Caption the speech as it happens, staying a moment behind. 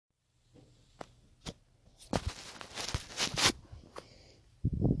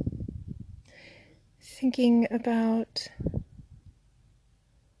thinking about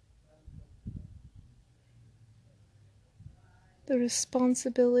the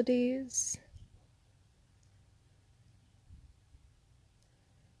responsibilities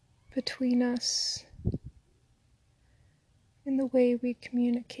between us in the way we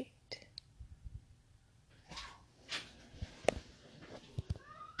communicate.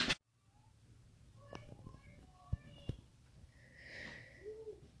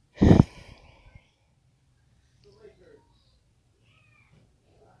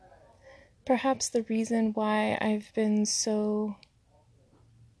 Perhaps the reason why I've been so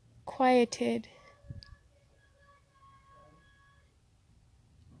quieted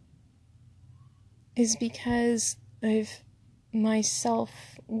is because I've myself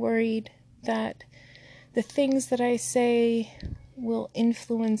worried that the things that I say will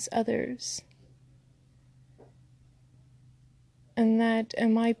influence others. And that,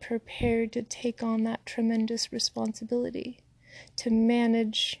 am I prepared to take on that tremendous responsibility to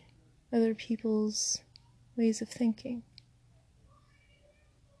manage other people's ways of thinking?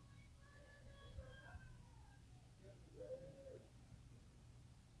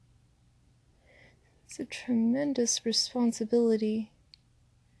 It's a tremendous responsibility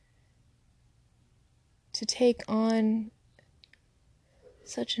to take on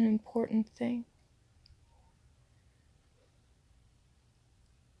such an important thing.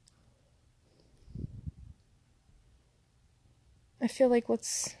 I feel like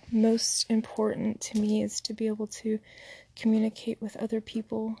what's most important to me is to be able to communicate with other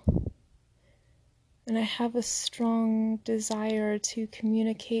people. And I have a strong desire to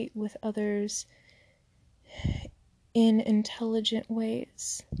communicate with others in intelligent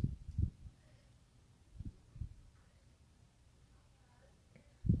ways.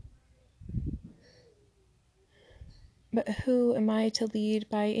 But who am I to lead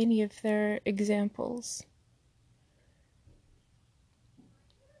by any of their examples?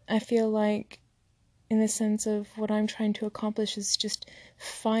 I feel like, in the sense of what I'm trying to accomplish, is just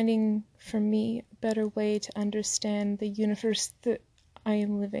finding, for me, a better way to understand the universe that I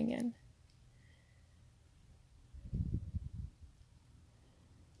am living in.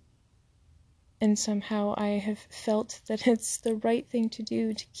 And somehow I have felt that it's the right thing to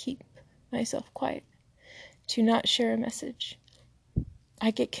do to keep myself quiet, to not share a message.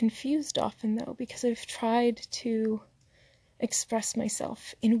 I get confused often, though, because I've tried to express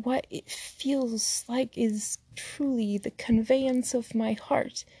myself in what it feels like is truly the conveyance of my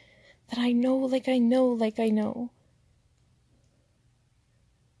heart, that I know like I know like I know.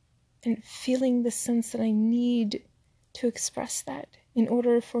 And feeling the sense that I need to express that in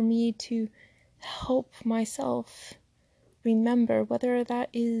order for me to help myself remember whether that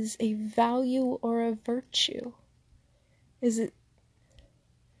is a value or a virtue. Is it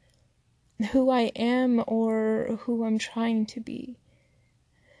who I am or who I'm trying to be?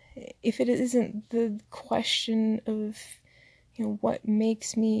 If it isn't the question of, what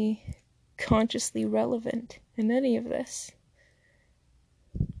makes me consciously relevant in any of this.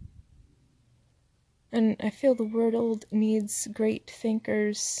 And I feel the world needs great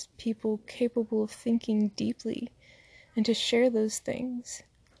thinkers, people capable of thinking deeply, and to share those things.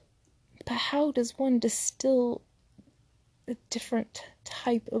 But how does one distill a different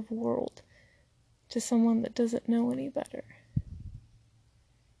type of world to someone that doesn't know any better?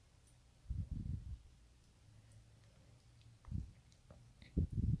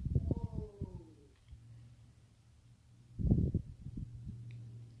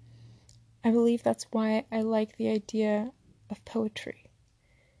 I believe that's why I like the idea of poetry.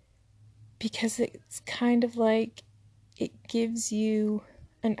 Because it's kind of like it gives you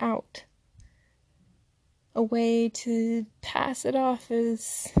an out. A way to pass it off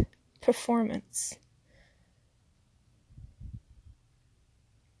as performance.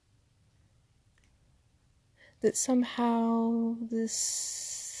 That somehow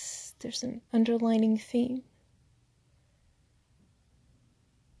there's an underlining theme.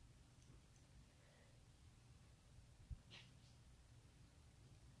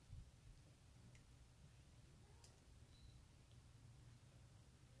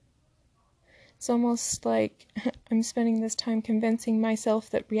 It's almost like I'm spending this time convincing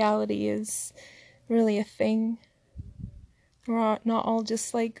myself that reality is really a thing. We're not all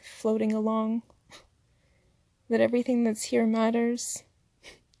just like floating along. That everything that's here matters.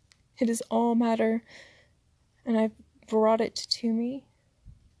 It is all matter, and I've brought it to me.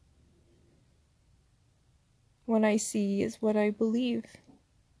 What I see is what I believe.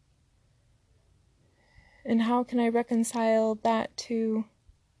 And how can I reconcile that to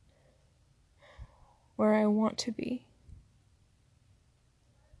where I want to be?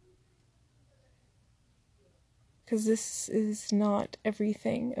 because this is not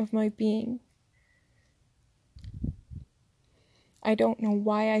everything of my being. I don't know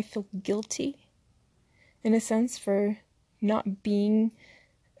why I feel guilty, in a sense, for not being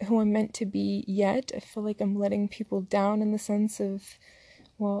who I'm meant to be yet. I feel like I'm letting people down in the sense of,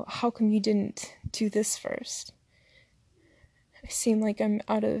 well, how come you didn't do this first? I seem like I'm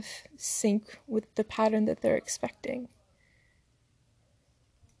out of sync with the pattern that they're expecting.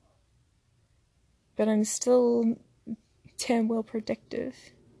 But I'm still damn well predictive,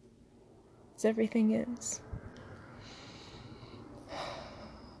 as everything is.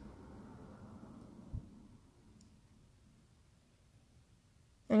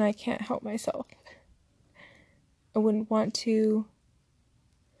 And I can't help myself. I wouldn't want to.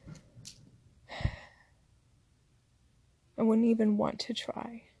 I wouldn't even want to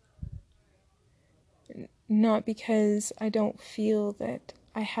try. Not because I don't feel that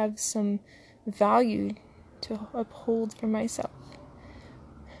I have some value to uphold for myself.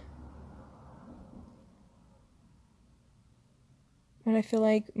 And I feel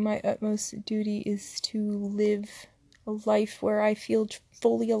like my utmost duty is to live a life where I feel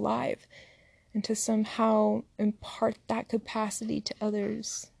fully alive, and to somehow impart that capacity to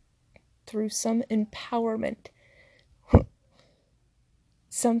others through some empowerment.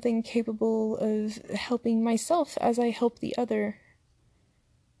 Something capable of helping myself as I help the other.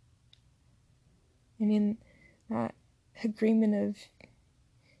 And in that agreement of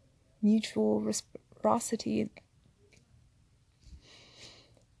mutual reciprocity,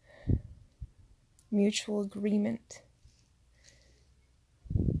 mutual agreement.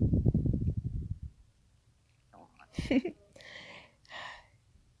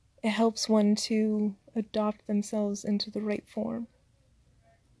 It helps one to adopt themselves into the right form.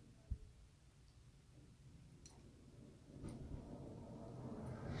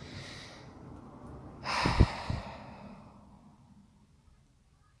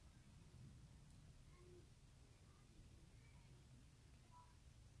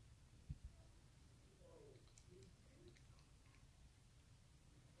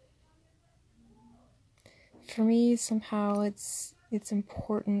 For me, somehow it's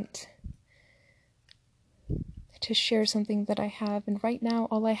important to share something that I have, and right now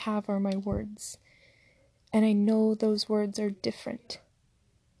all I have are my words. And I know those words are different.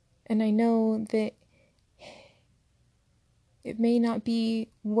 And I know that it may not be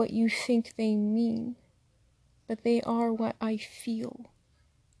what you think they mean, but they are what I feel.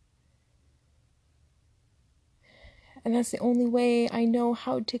 And that's the only way I know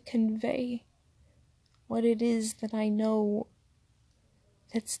how to convey what it is that I know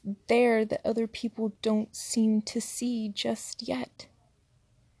that's there that other people don't seem to see just yet.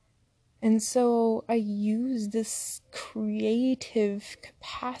 And so I use this creative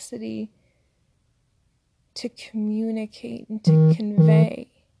capacity to communicate and to convey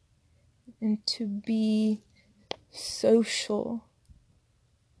and to be social.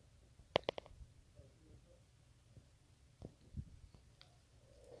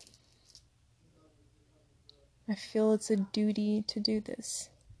 I feel it's a duty to do this.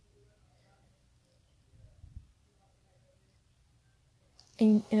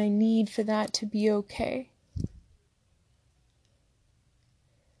 And I need for that to be okay.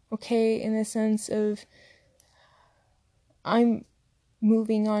 Okay, in the sense of I'm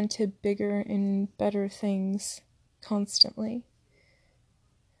moving on to bigger and better things constantly.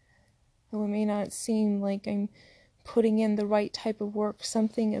 Though it may not seem like I'm putting in the right type of work,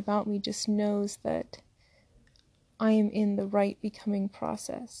 something about me just knows that I am in the right becoming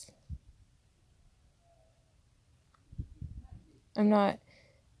process. I'm not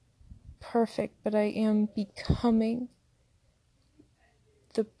perfect, but I am becoming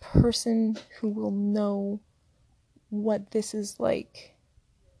the person who will know what this is like.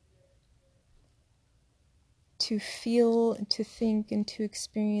 To feel, to think, and to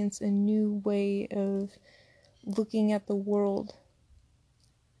experience a new way of looking at the world.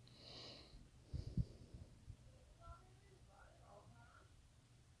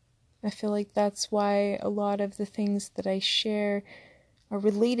 I feel like that's why a lot of the things that I share are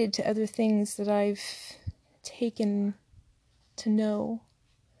related to other things that I've taken to know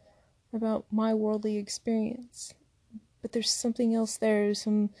about my worldly experience. But there's something else there,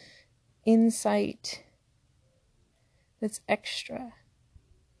 some insight that's extra.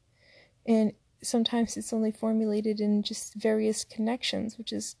 And sometimes it's only formulated in just various connections,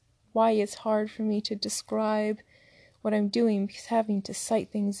 which is why it's hard for me to describe what I'm doing, because having to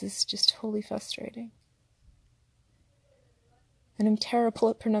cite things is just totally frustrating. And I'm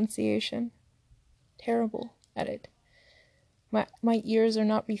terrible at pronunciation. Terrible at it. My ears are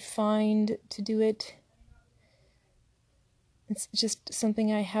not refined to do it. It's just something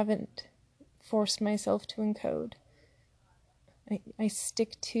I haven't forced myself to encode. I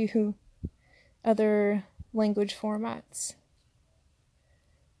stick to other language formats.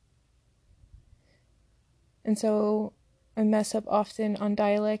 And so I mess up often on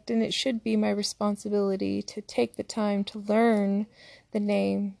dialect, and it should be my responsibility to take the time to learn the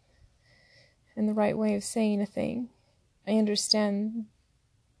name and the right way of saying a thing. I understand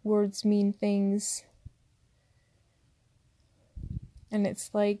words mean things, and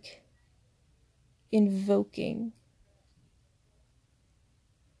it's like invoking.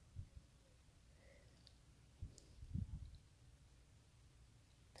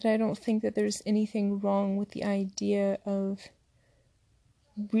 But I don't think that there's anything wrong with the idea of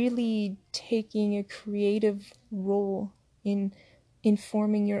really taking a creative role in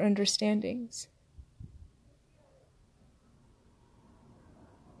informing your understandings.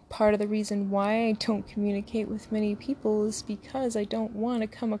 Part of the reason why I don't communicate with many people is because I don't want to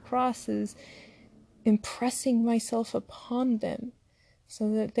come across as impressing myself upon them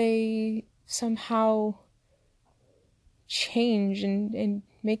so that they somehow change and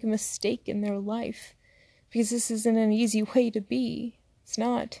make a mistake in their life, because this isn't an easy way to be. It's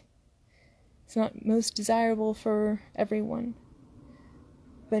not most desirable for everyone,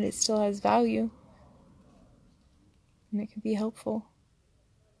 but it still has value and it can be helpful.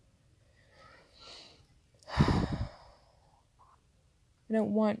 I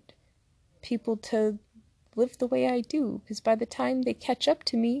don't want people to live the way I do, because by the time they catch up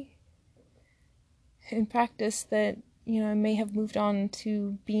to me in practice, that I may have moved on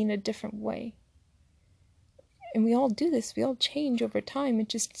to being a different way. And we all do this. We all change over time. It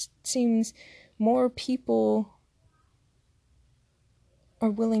just seems more people are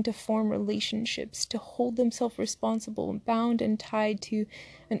willing to form relationships, to hold themselves responsible, bound and tied to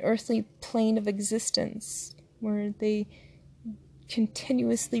an earthly plane of existence where they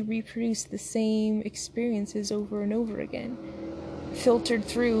continuously reproduce the same experiences over and over again, filtered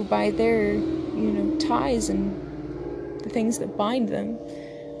through by their, ties and the things that bind them.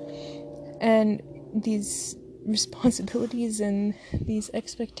 And these responsibilities and these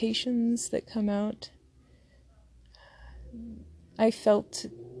expectations that come out, I felt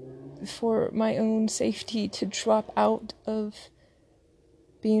for my own safety to drop out of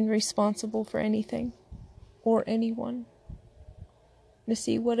being responsible for anything or anyone, to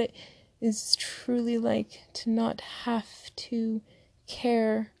see what it is truly like to not have to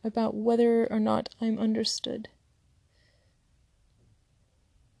care about whether or not I'm understood,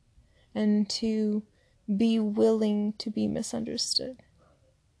 and to be willing to be misunderstood.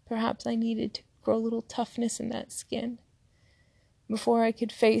 Perhaps I needed to grow a little toughness in that skin before I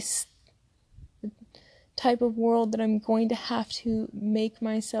could face the type of world that I'm going to have to make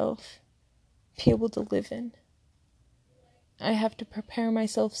myself be able to live in. I have to prepare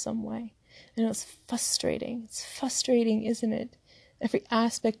myself some way. And it's frustrating. It's frustrating, isn't it? Every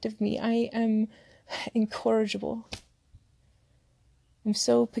aspect of me, I am incorrigible. I'm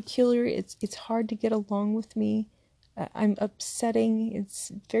so peculiar, it's hard to get along with me. I'm upsetting.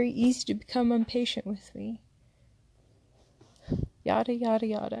 It's very easy to become impatient with me. Yada, yada,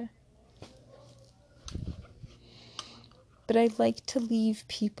 yada. But I like to leave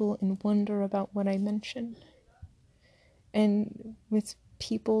people in wonder about what I mention. And with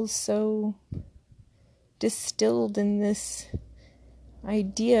people so distilled in this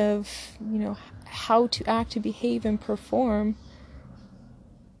idea of, how to act, to behave, and perform,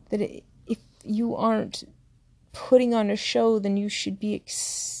 that if you aren't putting on a show, then you should be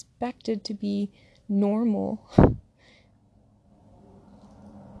expected to be normal.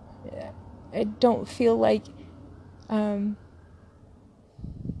 I don't feel like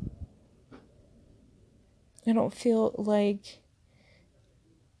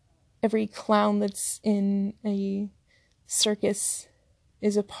every clown that's in a circus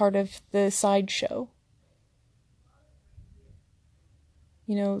is a part of the sideshow.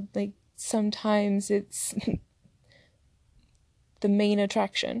 Like sometimes it's the main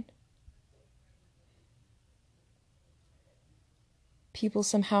attraction. People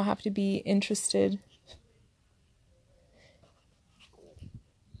somehow have to be interested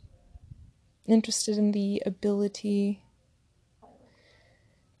in the ability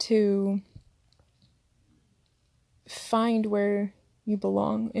to find where you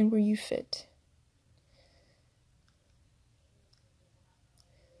belong and where you fit.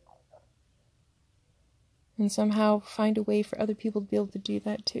 And somehow find a way for other people to be able to do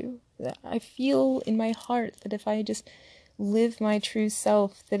that too. I feel in my heart that if I just live my true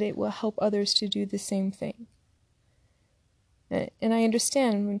self, that it will help others to do the same thing. And I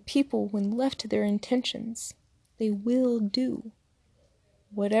understand when left to their intentions, they will do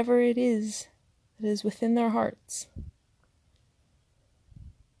whatever it is that is within their hearts.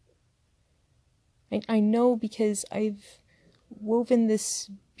 I know because I've woven this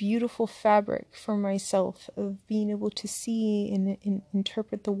beautiful fabric for myself of being able to see and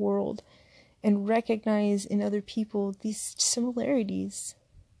interpret the world and recognize in other people these similarities,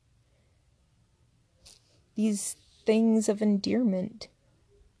 these things of endearment.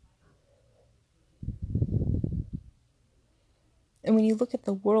 And when you look at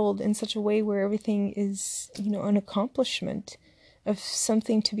the world in such a way where everything is, an accomplishment of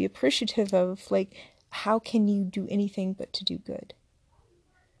something to be appreciative of, like, how can you do anything but to do good?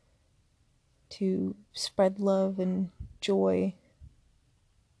 To spread love and joy.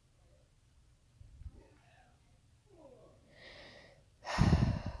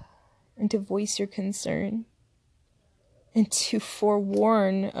 And to voice your concern. And to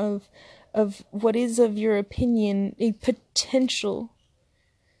forewarn of what is, of your opinion, a potential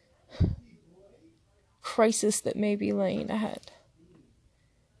crisis that may be laying ahead.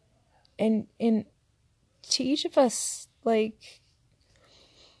 And to each of us, like,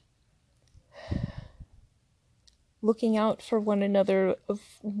 looking out for one another of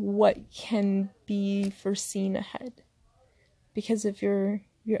what can be foreseen ahead because of your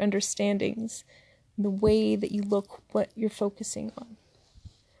understandings, the way that you look, what you're focusing on.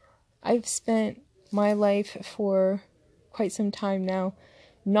 I've spent my life for quite some time now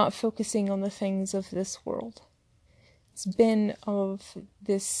not focusing on the things of this world. It's been of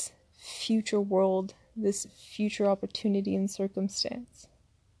this future world, this future opportunity and circumstance,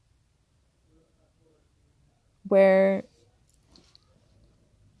 where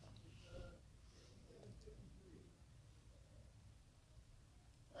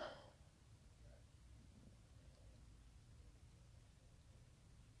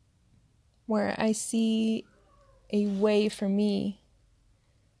I see a way for me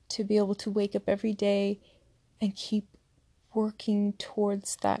to be able to wake up every day and keep working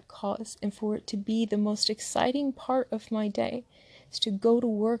towards that cause, and for it to be the most exciting part of my day is to go to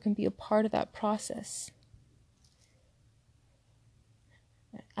work and be a part of that process.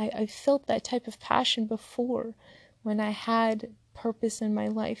 I felt that type of passion before when I had purpose in my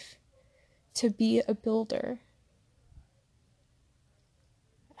life to be a builder.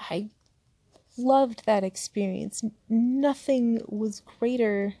 I loved that experience. Nothing was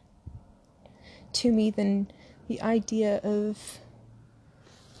greater to me than the idea of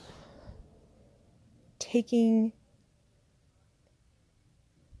taking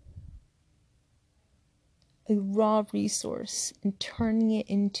a raw resource and turning it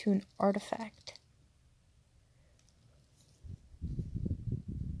into an artifact.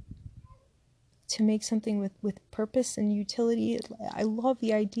 To make something with purpose and utility. I love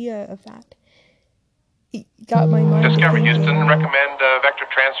the idea of that. It got my mind Discover thinking. Houston, recommend vector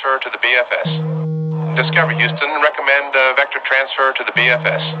transfer to the BFS. Discover Houston, recommend vector transfer to the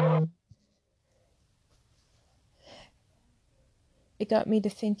BFS. It got me to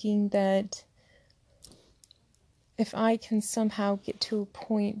thinking that if I can somehow get to a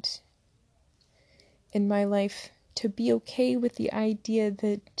point in my life to be okay with the idea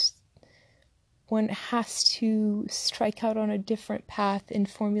that one has to strike out on a different path and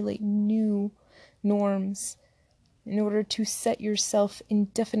formulate new norms in order to set yourself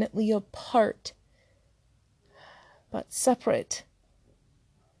indefinitely apart, but separate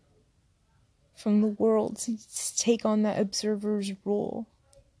from the world, to take on that observer's role.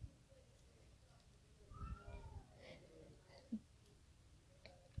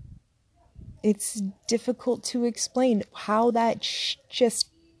 It's difficult to explain how that just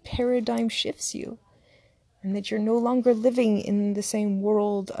paradigm shifts you, and that you're no longer living in the same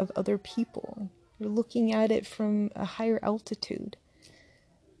world of other people. You're looking at it from a higher altitude,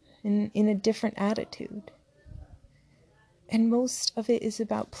 in a different attitude. And most of it is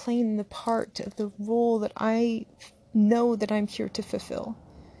about playing the part of the role that I know that I'm here to fulfill.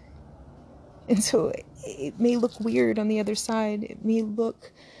 And so it may look weird on the other side. It may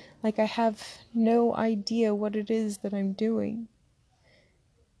look like I have no idea what it is that I'm doing.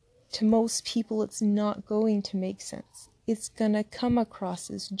 To most people, it's not going to make sense. It's gonna come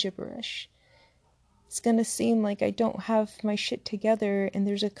across as gibberish. It's gonna seem like I don't have my shit together and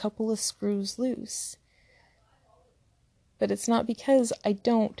there's a couple of screws loose. But it's not because I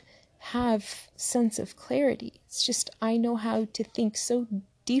don't have sense of clarity. It's just I know how to think so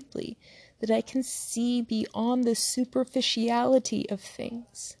deeply that I can see beyond the superficiality of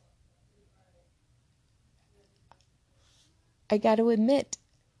things. I got to admit,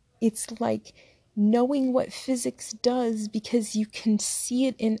 it's like knowing what physics does because you can see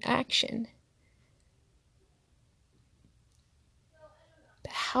it in action.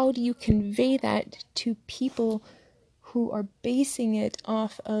 how do you convey that to people who are basing it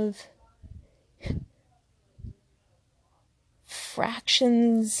off of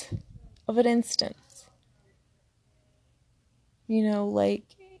fractions of an instance? Like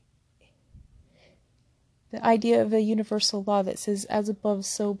the idea of a universal law that says as above,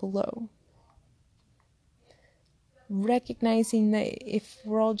 so below. Recognizing that if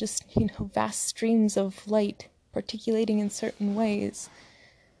we're all just, vast streams of light particulating in certain ways,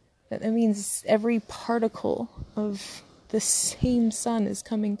 that means every particle of the same sun is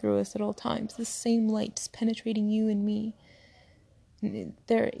coming through us at all times. The same light is penetrating you and me.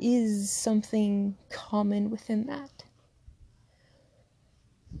 There is something common within that.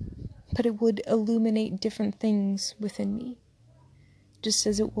 But it would illuminate different things within me, just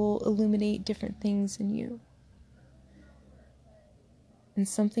as it will illuminate different things in you. And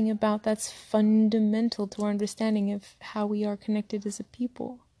something about that's fundamental to our understanding of how we are connected as a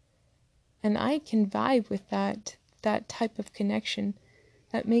people. And I can vibe with that type of connection.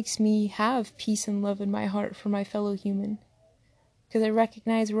 That makes me have peace and love in my heart for my fellow human. Because I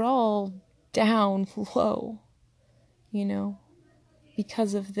recognize we're all down low,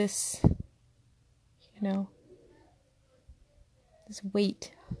 because of this, this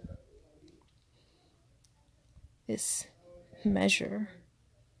weight, this measure.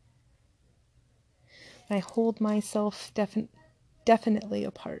 I hold myself definitely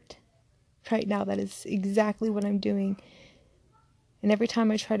apart. Right now, that is exactly what I'm doing. And every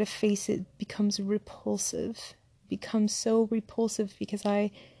time I try to face it, it becomes repulsive. It becomes so repulsive because I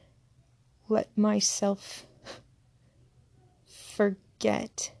let myself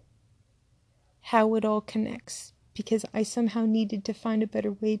forget how it all connects. Because I somehow needed to find a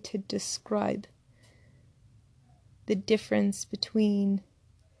better way to describe the difference between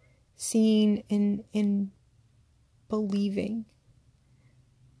seeing and believing.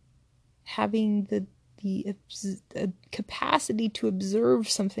 Having the capacity to observe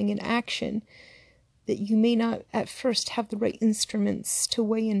something in action that you may not at first have the right instruments to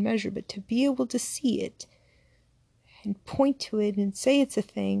weigh and measure, but to be able to see it and point to it and say it's a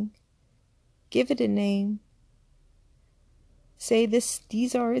thing, give it a name, say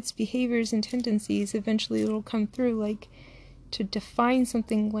these are its behaviors and tendencies, eventually it'll come through. Like, to define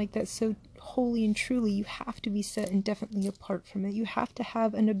something like that so wholly and truly, you have to be set indefinitely apart from it. You have to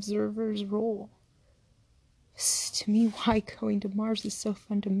have an observer's role. To me, why going to Mars is so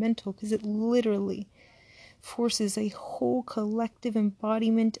fundamental, because it literally forces a whole collective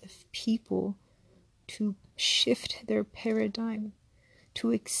embodiment of people to shift their paradigm,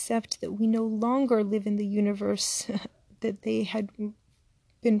 to accept that we no longer live in the universe that they had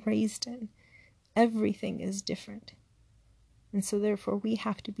been raised in. Everything is different. And so therefore we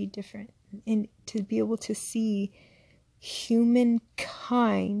have to be different. And to be able to see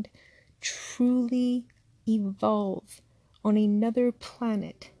humankind truly evolve on another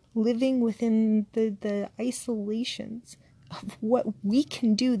planet, living within the isolations of what we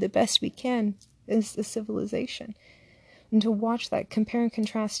can do the best we can as a civilization. And to watch that, compare and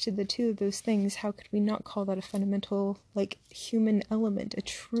contrast to the two of those things, how could we not call that a fundamental, human element, a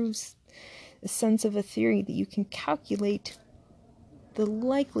true sense of a theory that you can calculate the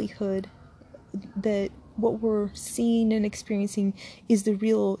likelihood that what we're seeing and experiencing is the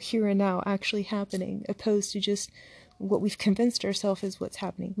real here and now actually happening, opposed to just what we've convinced ourselves is what's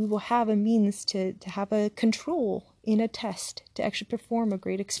happening. We will have a means to have a control in a test, to actually perform a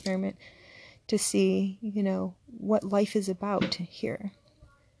great experiment, to see, what life is about here.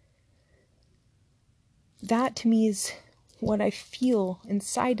 That to me is what I feel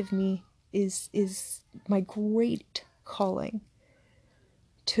inside of me is my great calling.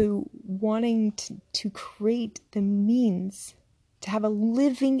 To wanting to create the means to have a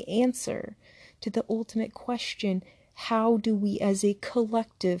living answer to the ultimate question: how do we as a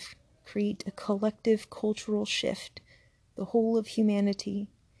collective create a collective cultural shift, the whole of humanity,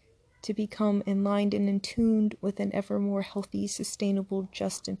 to become enlightened and in tuned with an ever more healthy, sustainable,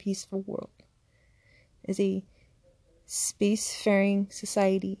 just, and peaceful world? As a spacefaring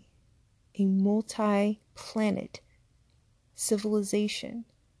society, a multi-planet civilization,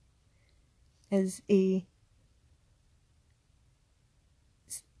 as a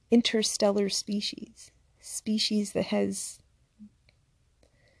interstellar species that has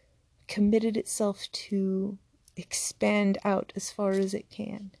committed itself to expand out as far as it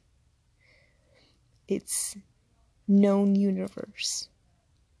can, its known universe,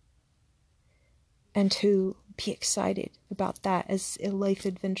 and to be excited about that as a life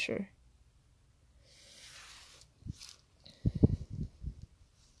adventure.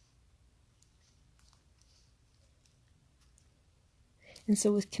 And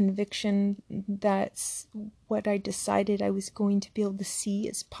so with conviction, that's what I decided I was going to be able to see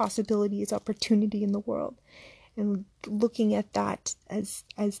as possibility, as opportunity in the world. And looking at that as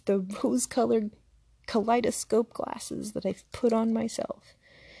the rose-colored kaleidoscope glasses that I've put on myself.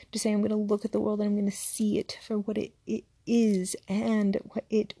 To say I'm going to look at the world and I'm going to see it for what it is and what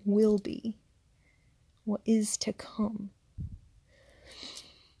it will be. What is to come.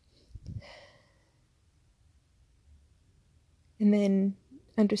 And then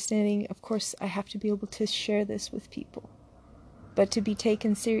understanding, of course, I have to be able to share this with people, but to be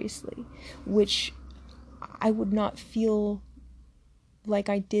taken seriously, which I would not feel like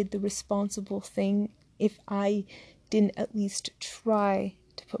I did the responsible thing if I didn't at least try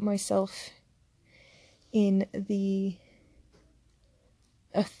to put myself in the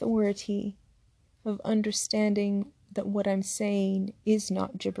authority of understanding that what I'm saying is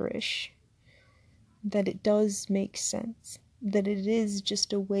not gibberish, that it does make sense, that it is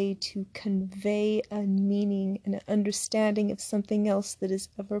just a way to convey a meaning and an understanding of something else that is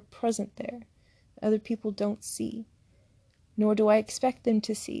ever present there, that other people don't see, nor do I expect them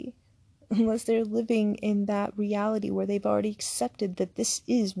to see, unless they're living in that reality where they've already accepted that this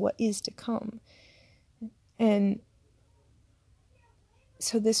is what is to come. And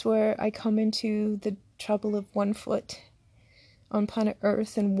so this where I come into the trouble of 1 foot on planet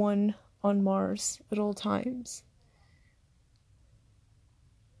Earth and 1 on Mars at all times.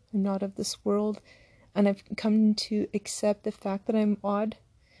 I'm not of this world, and I've come to accept the fact that I'm odd,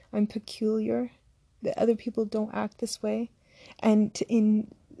 I'm peculiar, that other people don't act this way, and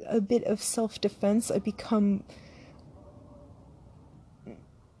in a bit of self-defense, I become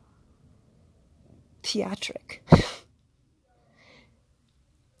theatric.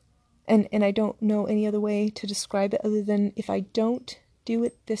 And I don't know any other way to describe it other than if I don't do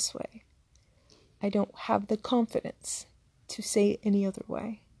it this way, I don't have the confidence to say it any other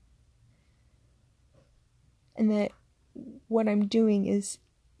way. And that what I'm doing is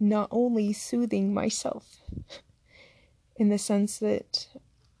not only soothing myself in the sense that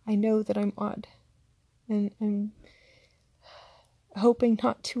I know that I'm odd and I'm hoping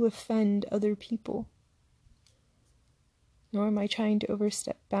not to offend other people, nor am I trying to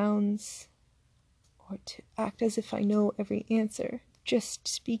overstep bounds or to act as if I know every answer, just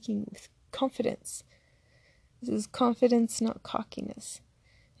speaking with confidence. This is confidence, not cockiness.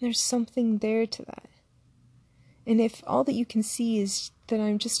 And there's something there to that. And if all that you can see is that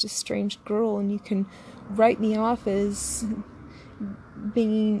I'm just a strange girl and you can write me off as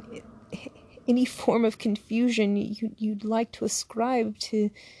being any form of confusion you'd like to ascribe to,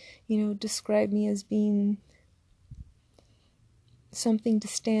 describe me as being something to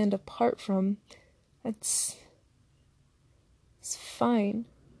stand apart from, it's fine.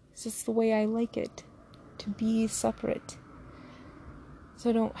 It's just the way I like it, to be separate. So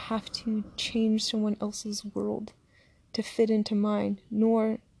I don't have to change someone else's world to fit into mine,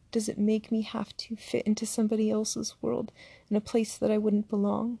 nor does it make me have to fit into somebody else's world in a place that I wouldn't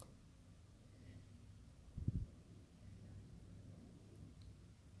belong.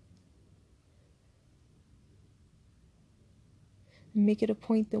 Make it a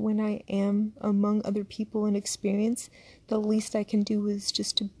point that when I am among other people and experience, the least I can do is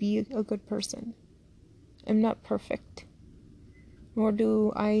just to be a good person. I'm not perfect, nor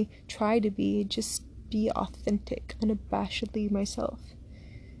do I try to be, just be authentic, unabashedly myself.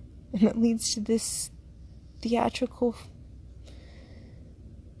 And that leads to this theatrical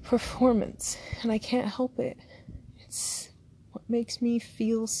performance, and I can't help it. It's what makes me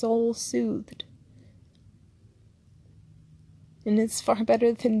feel soul-soothed. And it's far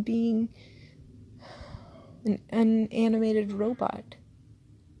better than being an unanimated robot.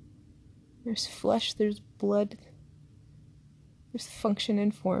 There's flesh, there's blood, there's function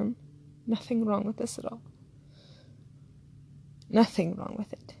and form. Nothing wrong with this at all. Nothing wrong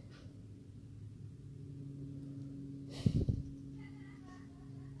with it.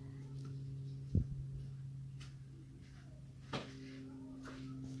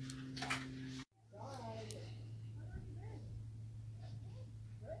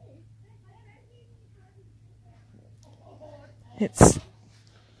 It's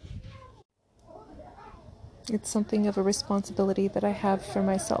something of a responsibility that I have for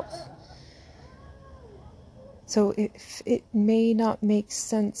myself. So if it may not make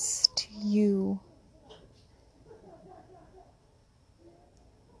sense to you,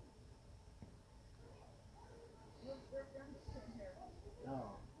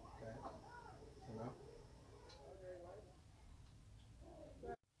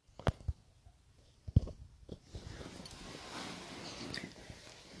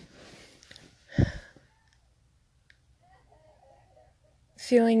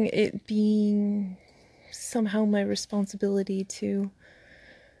 feeling it being somehow my responsibility to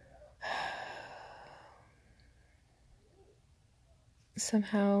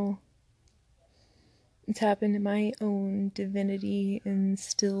somehow tap into my own divinity and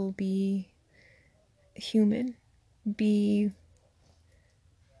still be human, be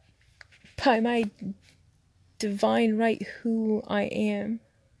by my divine right who I am.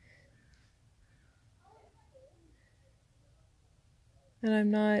 And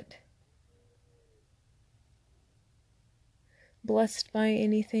I'm not blessed by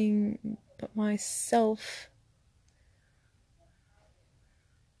anything but myself,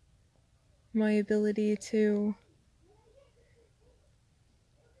 my ability to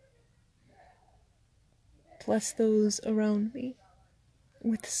bless those around me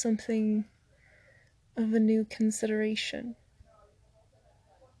with something of a new consideration.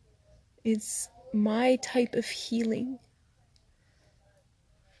 It's my type of healing.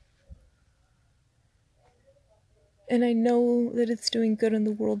 And I know that it's doing good in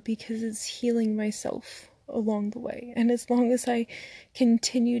the world because it's healing myself along the way. And as long as I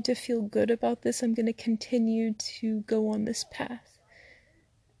continue to feel good about this, I'm going to continue to go on this path.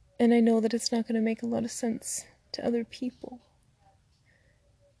 And I know that it's not going to make a lot of sense to other people.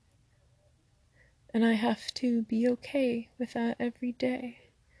 And I have to be okay with that every day.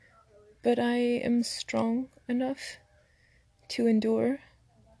 But I am strong enough to endure.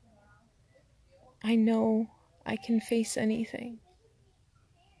 I know I can face anything.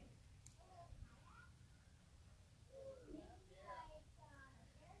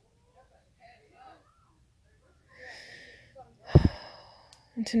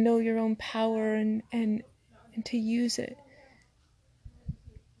 And to know your own power and to use it.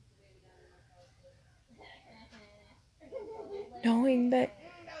 Knowing that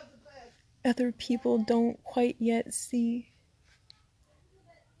other people don't quite yet see.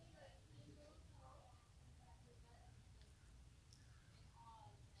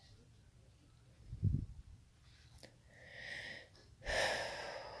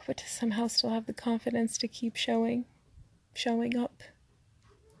 But to somehow still have the confidence to keep showing up.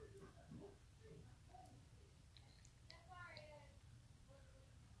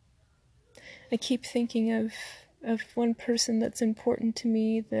 I keep thinking of one person that's important to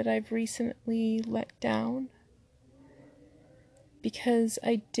me that I've recently let down because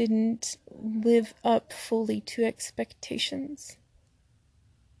I didn't live up fully to expectations.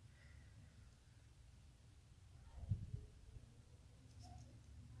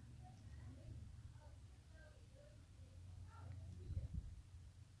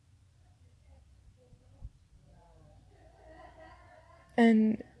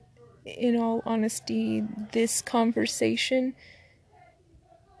 And in all honesty, this conversation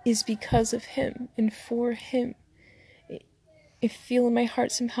is because of him and for him. I feel in my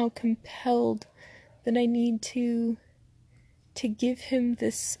heart somehow compelled that I need to give him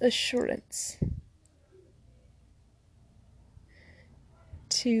this assurance.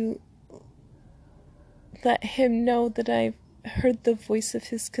 To let him know that I've heard the voice of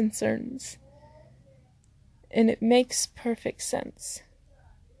his concerns. And it makes perfect sense.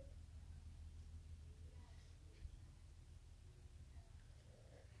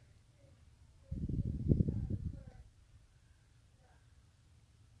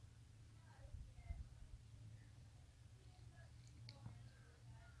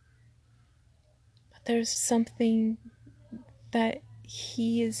 But there's something that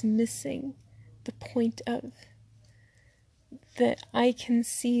he is missing the point of. That I can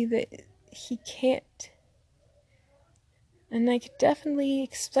see that he can't. And I could definitely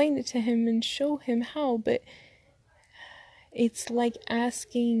explain it to him and show him how, but it's like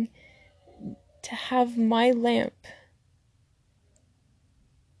asking to have my lamp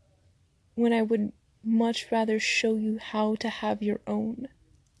when I would much rather show you how to have your own.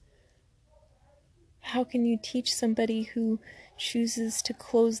 How can you teach somebody who chooses to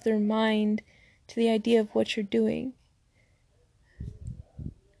close their mind to the idea of what you're doing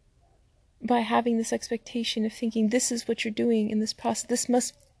by having this expectation of thinking this is what you're doing in this process, this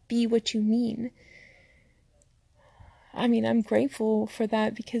must be what you mean? I mean, I'm grateful for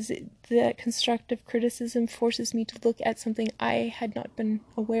that because that constructive criticism forces me to look at something I had not been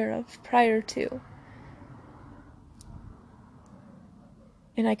aware of prior to.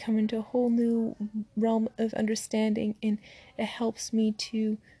 And I come into a whole new realm of understanding, and it helps me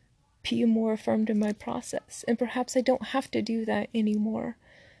to be more affirmed in my process. And perhaps I don't have to do that anymore.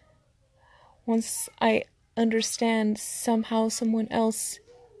 Once I understand somehow someone else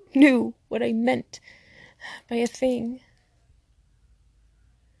knew what I meant by a thing.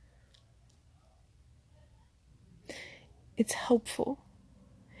 It's helpful.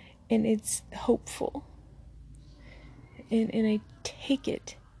 and it's hopeful. And I take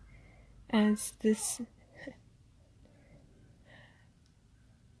it as this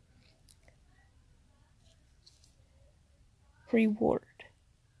reward.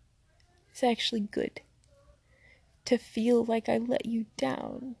 It's actually good to feel like I let you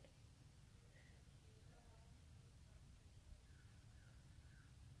down.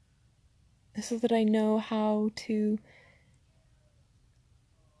 So that I know how to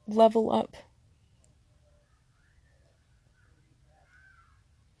level up.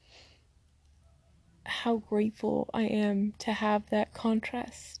 How grateful I am to have that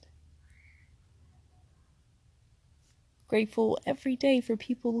contrast. Grateful every day for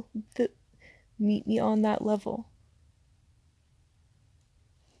people that meet me on that level.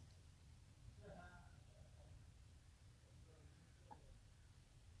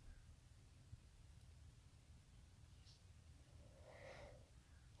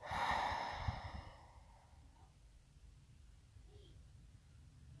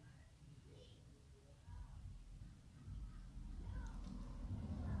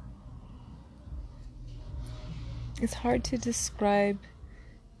 It's hard to describe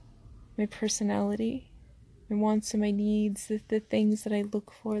my personality, my wants and my needs, the things that I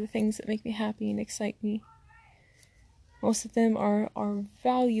look for, the things that make me happy and excite me. Most of them are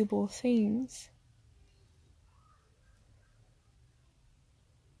valuable things.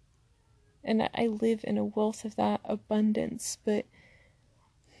 And I live in a wealth of that abundance, but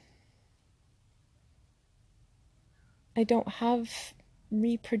I don't have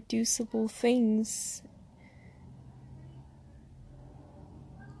reproducible things.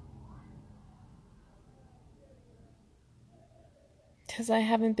 Because I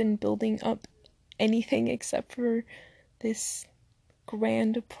haven't been building up anything except for this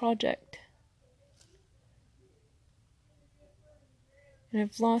grand project. And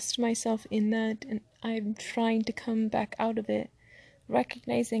I've lost myself in that, and I'm trying to come back out of it,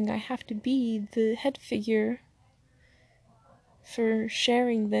 recognizing I have to be the head figure for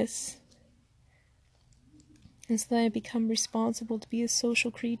sharing this, and so that I become responsible to be a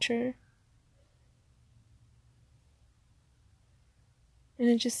social creature. And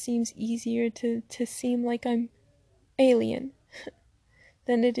it just seems easier to seem like I'm alien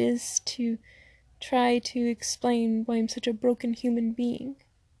than it is to try to explain why I'm such a broken human being.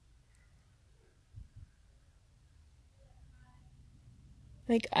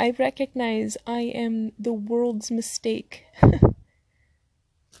 Like, I recognize I am the world's mistake. But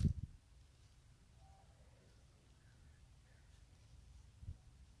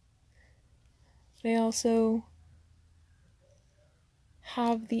I also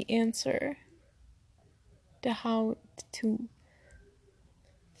have the answer to how to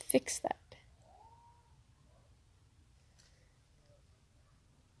fix that.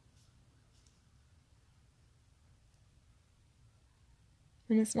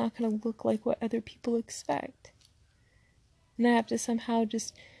 And it's not going to look like what other people expect. And I have to somehow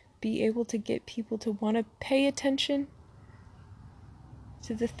just be able to get people to want to pay attention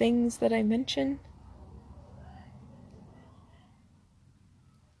to the things that I mention.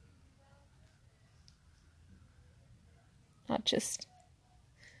 Not just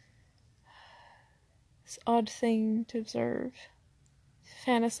this odd thing to observe,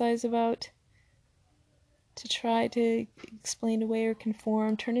 fantasize about, to try to explain away or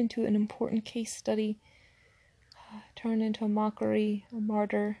conform, turn into an important case study, turn into a mockery, a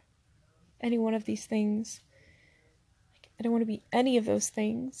martyr, any one of these things. I don't want to be any of those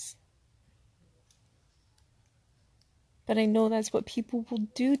things. But I know that's what people will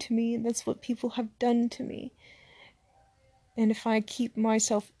do to me, and that's what people have done to me. And if I keep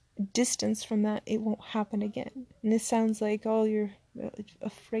myself distanced from that, it won't happen again. And it sounds like, oh, you're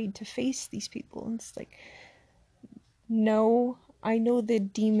afraid to face these people. And it's like, no, I know the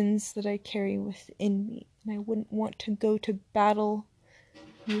demons that I carry within me, and I wouldn't want to go to battle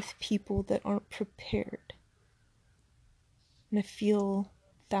with people that aren't prepared. And I feel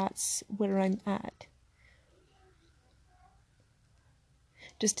that's where I'm at.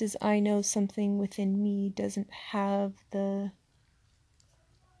 Just as I know something within me doesn't have the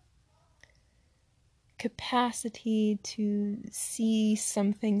capacity to see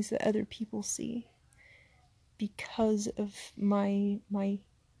some things that other people see because of my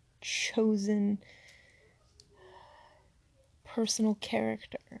chosen personal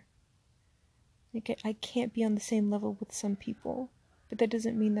character. Like, I can't be on the same level with some people, but that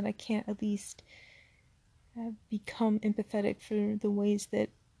doesn't mean that I can't at least become empathetic for the ways that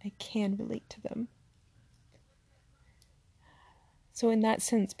I can relate to them. So in that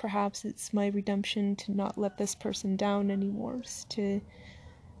sense, perhaps it's my redemption to not let this person down anymore, to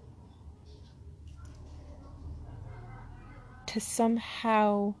to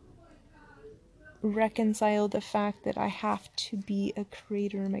somehow reconcile the fact that I have to be a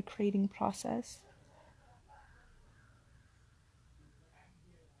creator in my creating process.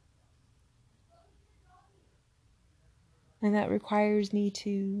 And that requires me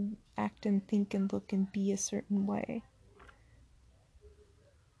to act and think and look and be a certain way.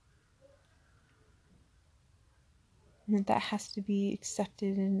 And that has to be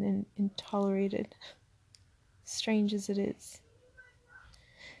accepted and tolerated, strange as it is.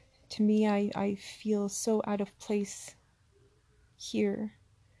 To me, I feel so out of place here.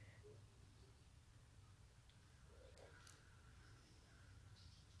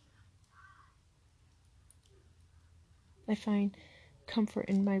 I find comfort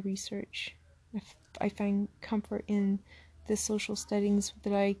in my research. I find comfort in the social settings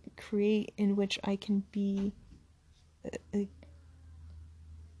that I create, in which I can be a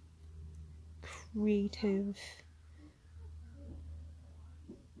creative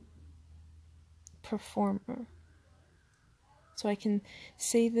performer. So I can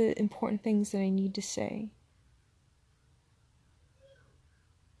say the important things that I need to say.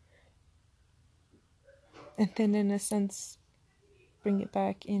 And then, in a sense, bring it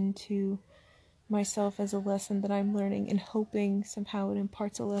back into myself as a lesson that I'm learning, and hoping somehow it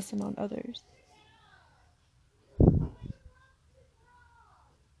imparts a lesson on others.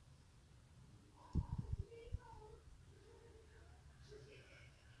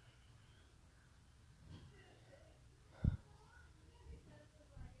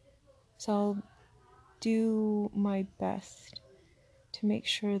 So I'll do my best to make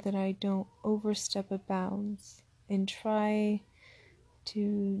sure that I don't overstep a bounds and try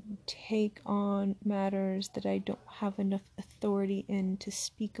to take on matters that I don't have enough authority in to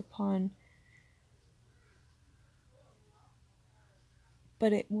speak upon.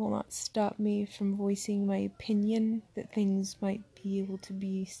 But it will not stop me from voicing my opinion that things might be able to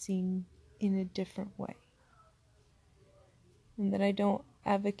be seen in a different way. And that I don't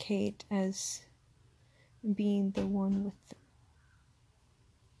advocate as being the one with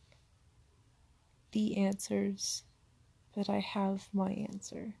the answers, but I have my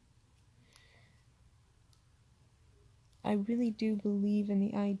answer. I really do believe in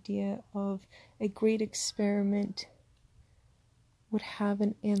the idea of a great experiment would have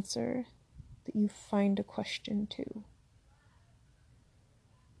an answer that you find a question to.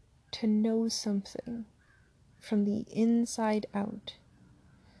 To know something from the inside out,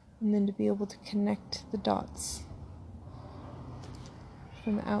 and then to be able to connect the dots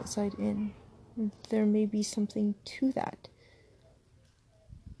from the outside in. There may be something to that.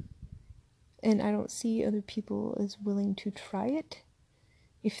 And I don't see other people as willing to try it,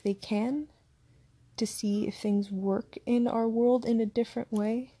 if they can, to see if things work in our world in a different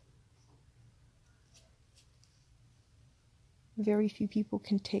way. Very few people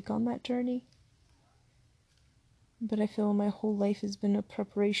can take on that journey. But I feel my whole life has been a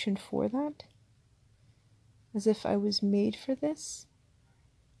preparation for that. As if I was made for this.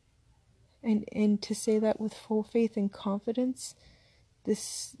 And to say that with full faith and confidence,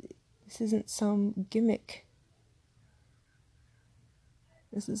 this isn't some gimmick.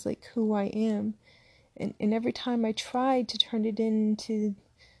 This is like who I am. And every time I try to turn it into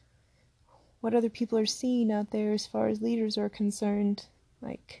what other people are seeing out there as far as leaders are concerned,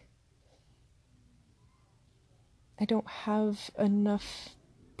 like, I don't have enough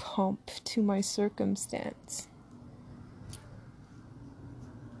pomp to my circumstance.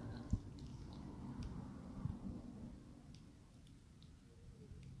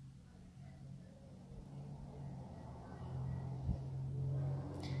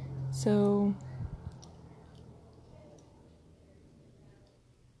 So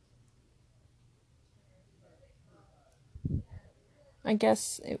I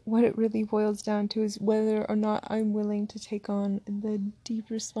guess what it really boils down to is whether or not I'm willing to take on the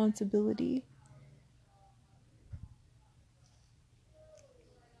deep responsibility.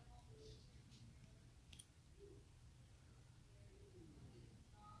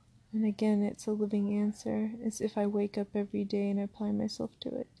 And again, it's a living answer. It's if I wake up every day and apply myself to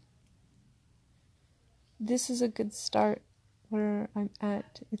it. This is a good start where I'm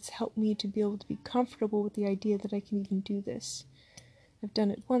at. It's helped me to be able to be comfortable with the idea that I can even do this. I've done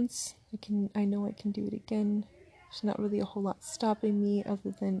it once. I know I can do it again. There's not really a whole lot stopping me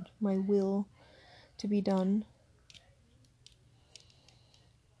other than my will to be done.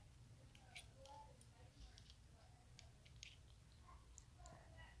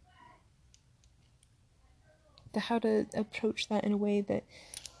 How to approach that in a way that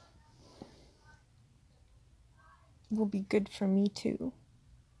will be good for me too.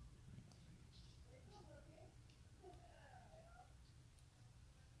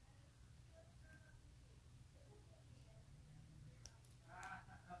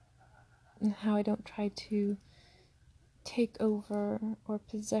 and how I don't try to take over or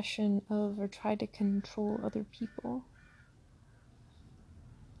possession of or try to control other people.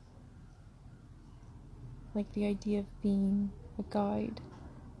 Like the idea of being a guide.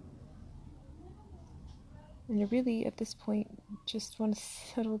 And I really, at this point, just want to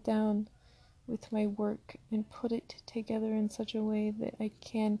settle down with my work and put it together in such a way that I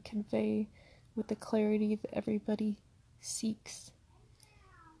can convey with the clarity that everybody seeks.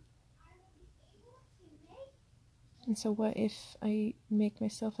 And so what if I make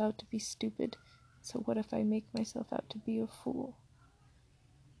myself out to be stupid? So what if I make myself out to be a fool?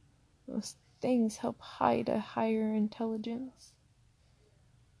 Those things help hide a higher intelligence.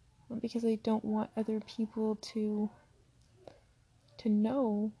 Not because I don't want other people to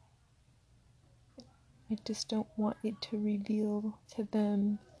know. I just don't want it to reveal to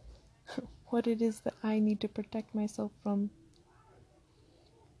them what it is that I need to protect myself from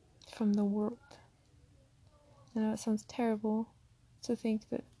the world. I know it sounds terrible to think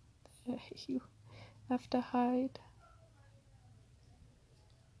that you have to hide.